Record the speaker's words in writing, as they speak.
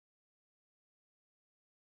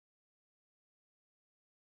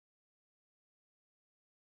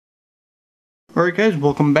Alright guys,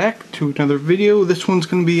 welcome back to another video. This one's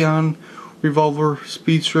going to be on Revolver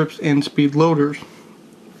Speedstrips and speed loaders.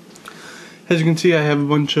 As you can see, I have a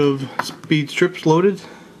bunch of speed strips loaded.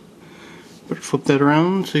 Better flip that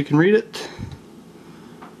around so you can read it.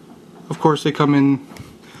 Of course, they come in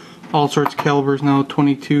all sorts of calibers now: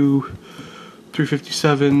 22,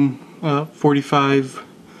 357, 45,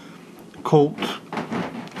 Colt,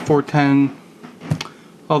 410,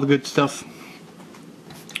 all the good stuff.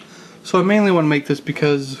 So I mainly want to make this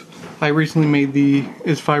because I recently made the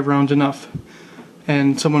 "Is 5 rounds enough?"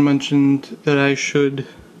 and someone mentioned that I should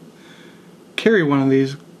carry one of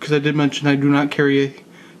these, because I did mention I do not carry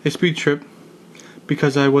a speed strip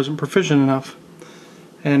because I wasn't proficient enough.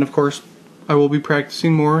 And of course I will be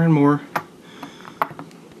practicing more and more.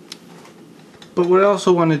 But what I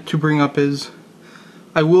also wanted to bring up is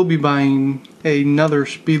I will be buying another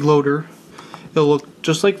speed loader. It'll look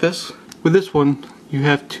just like this. With this one, you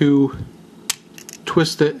have to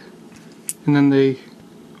twist it and then they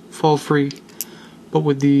fall free. But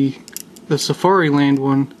with the Safari Land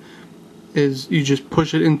one, is you just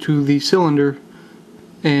push it into the cylinder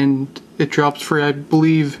and it drops free. I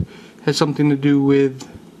believe has something to do with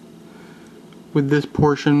this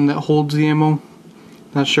portion that holds the ammo.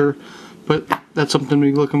 Not sure, but that's something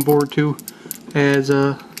to be looking forward to. As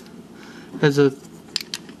a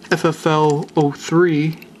FFL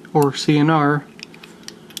 03 or CNR,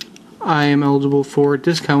 I am eligible for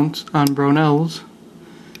discounts on Brownells,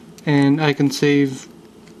 and I can save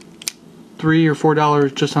 $3 or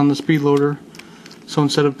 $4 just on the speed loader. So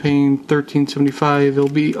instead of paying $13.75, it'll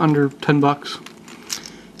be under $10.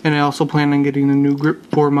 And I also plan on getting a new grip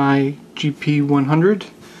for my GP100,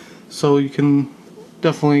 so you can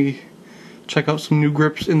definitely check out some new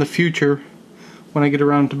grips in the future when I get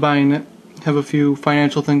around to buying it. Have a few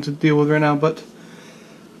financial things to deal with right now, but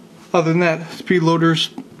other than that, speed loaders,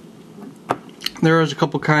 there is a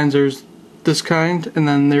couple kinds. There's this kind, and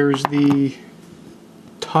then there's the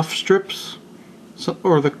Tough strips,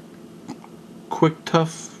 or the Quick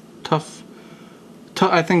Tough,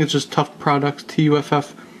 I think it's just Tough Products,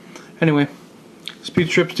 TUFF. Anyway, speed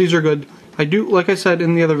strips, these are good. I do, like I said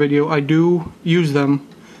in the other video, I do use them.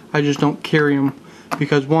 I just don't carry them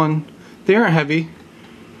because, one, they aren't heavy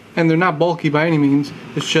and they're not bulky by any means.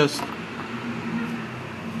 It's just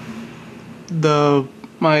the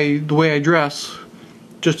way I dress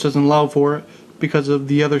just doesn't allow for it because of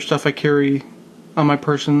the other stuff I carry on my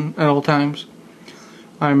person at all times.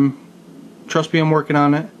 Trust me, I'm working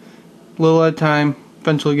on it. A little at a time,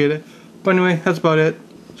 eventually get it. But anyway, that's about it.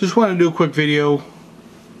 Just wanted to do a quick video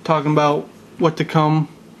talking about what to come,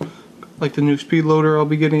 like the new speed loader I'll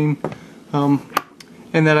be getting,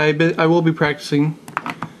 and that I will be practicing.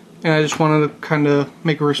 And I just wanted to kind of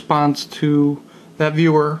make a response to that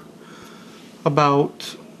viewer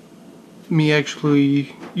about me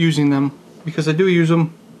actually using them, because I do use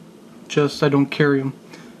them, just I don't carry them.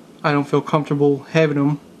 I don't feel comfortable having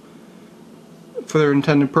them for their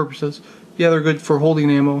intended purposes. Yeah, they're good for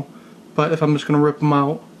holding ammo, but if I'm just going to rip them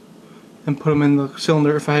out and put them in the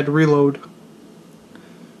cylinder, if I had to reload,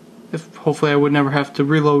 hopefully I would never have to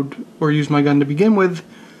reload or use my gun to begin with,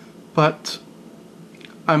 but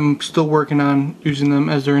I'm still working on using them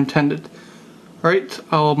as they're intended. Alright,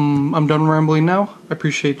 I'm done rambling now. I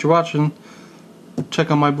appreciate you watching. Check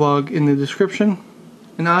out my blog in the description,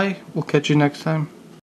 and I will catch you next time.